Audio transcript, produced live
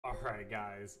Alright,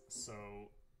 guys, so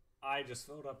I just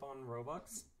filled up on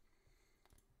Robux,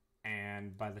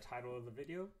 and by the title of the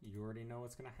video, you already know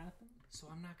what's gonna happen. So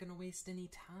I'm not gonna waste any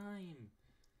time.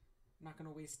 I'm not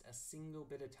gonna waste a single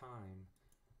bit of time.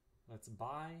 Let's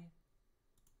buy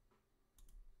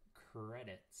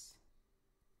credits.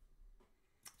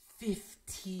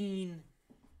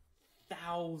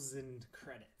 15,000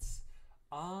 credits.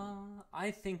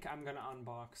 I think I'm gonna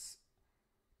unbox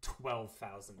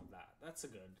 12,000 of that. That's a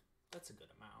good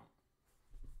amount.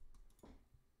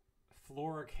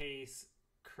 Flora case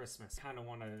Christmas. Kind of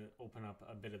want to open up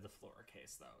a bit of the Flora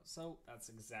case though. So that's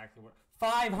exactly what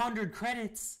 500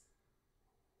 credits.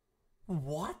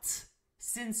 What?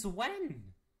 Since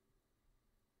when?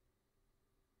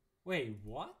 Wait,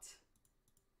 what?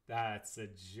 That's a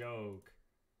joke.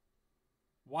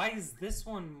 Why is this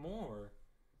one more?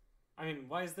 I mean,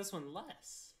 why is this one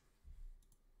less?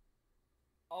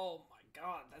 Oh my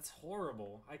god, that's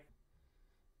horrible.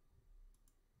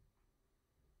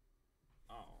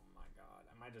 Oh my god,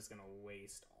 am I just gonna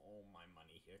waste all my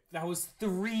money here? That was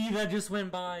 3 that just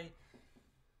went by.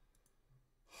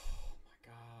 Oh my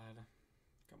god.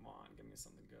 Come on, give me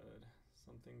something good.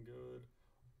 Something good.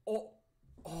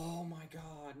 Oh my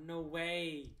god, no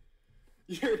way.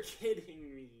 You're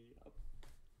kidding me.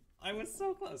 I was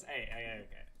so close. Hey,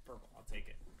 okay. Purple, I'll take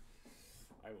it.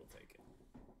 I will take it.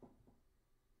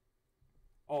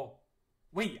 Oh,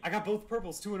 wait, I got both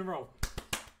purples 2 in a row.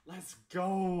 Let's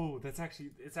go. It's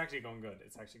actually going good.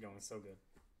 It's actually going so good.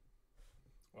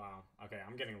 Wow. Okay,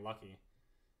 I'm getting lucky.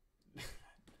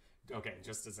 Okay,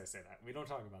 just as I say that. We don't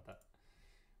talk about that.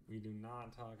 We do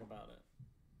not talk about it.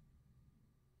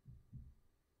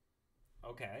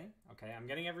 Okay, I'm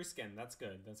getting every skin. That's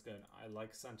good. I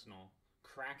like Sentinel.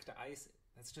 Cracked ice.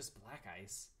 That's just black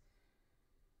ice.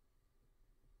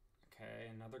 Okay,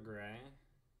 another gray.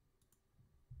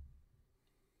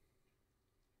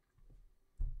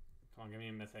 Come on, give me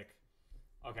a mythic.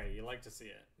 Okay, you like to see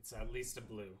it. It's at least a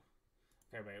blue.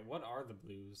 Okay, wait, what are the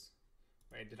blues?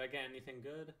 Wait, did I get anything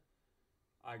good?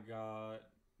 I got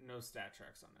no stat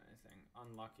tracks on anything.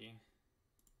 Unlucky.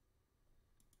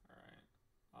 Alright.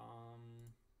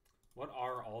 What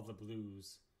are all the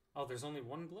blues? Oh, there's only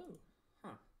one blue.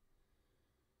 Huh.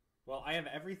 Well, I have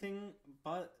everything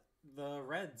but the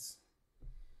reds.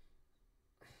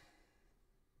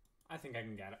 I think I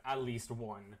can get at least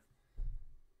one.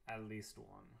 At least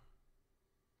one.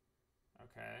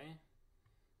 Okay.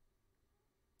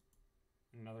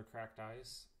 Another cracked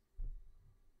ice.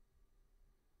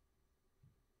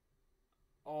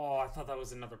 Oh, I thought that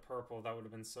was another purple. That would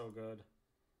have been so good.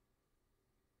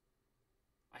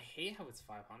 I hate how it's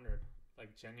 500.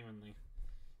 Like, genuinely.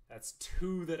 That's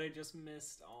 2 that I just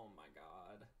missed. Oh my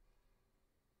god.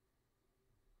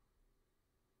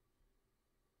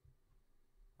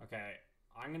 Okay.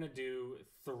 I'm gonna do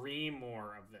 3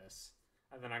 more of this,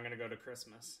 and then I'm gonna go to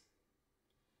Christmas.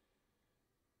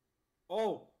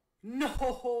 Oh!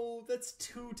 No! That's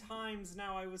 2 times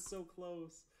now. I was so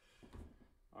close.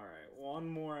 Alright, 1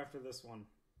 more after this one.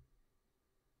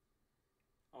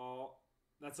 Oh,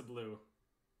 that's a blue.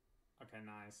 Okay,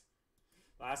 nice.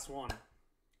 Last one.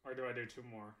 Or do I do 2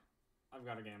 more? I've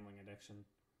got a gambling addiction.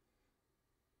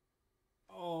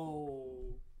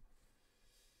 Oh...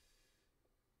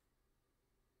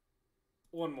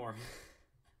 1 more.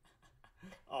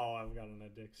 Oh, I've got an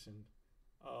addiction.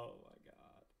 Oh my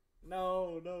god.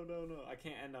 No. I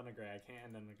can't end on a gray.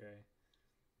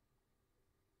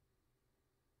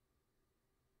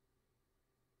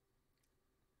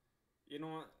 You know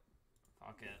what?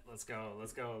 Fuck it. Let's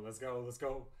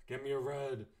go. Get me a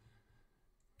red.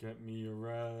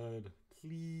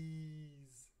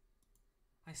 Please.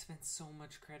 I spent so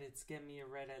much credits. Get me a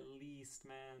red at least,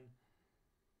 man.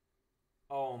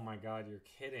 Oh my god, you're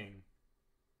kidding.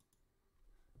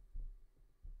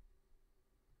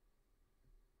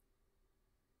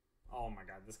 Oh my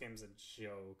god, this game's a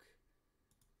joke.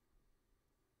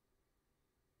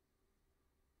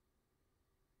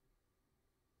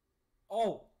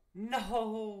 Oh,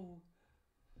 no!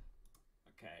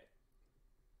 Okay.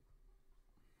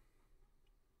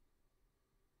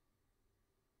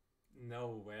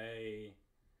 No way.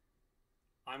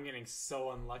 I'm getting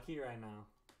so unlucky right now.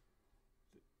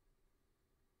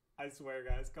 I swear,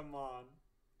 guys, come on.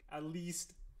 At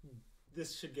least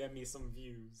this should get me some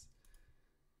views.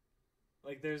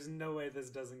 Like, there's no way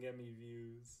this doesn't get me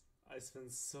views. I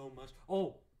spend so much...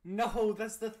 Oh, no,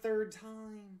 that's the 3rd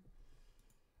time.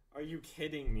 Are you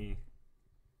kidding me?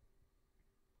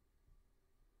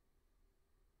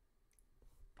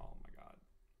 Oh my god.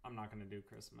 I'm not gonna do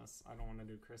Christmas. I don't want to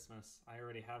do Christmas. I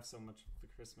already have so much of the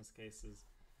Christmas cases.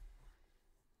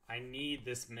 I need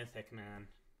this mythic, man.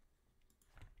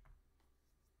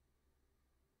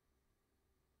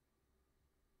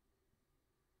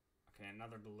 Okay,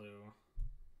 another blue.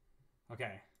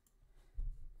 Okay.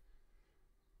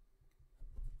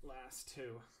 Last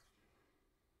two.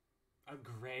 A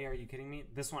gray, are you kidding me?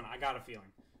 This one, I got a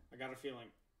feeling.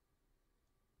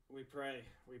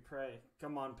 We pray.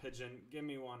 Come on, pigeon. Give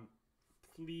me one.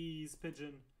 Please,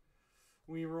 pigeon.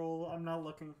 We roll. I'm not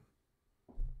looking.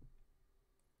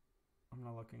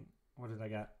 What did I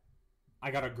get?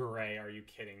 I got a gray. Are you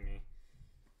kidding me?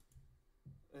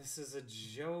 This is a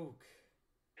joke.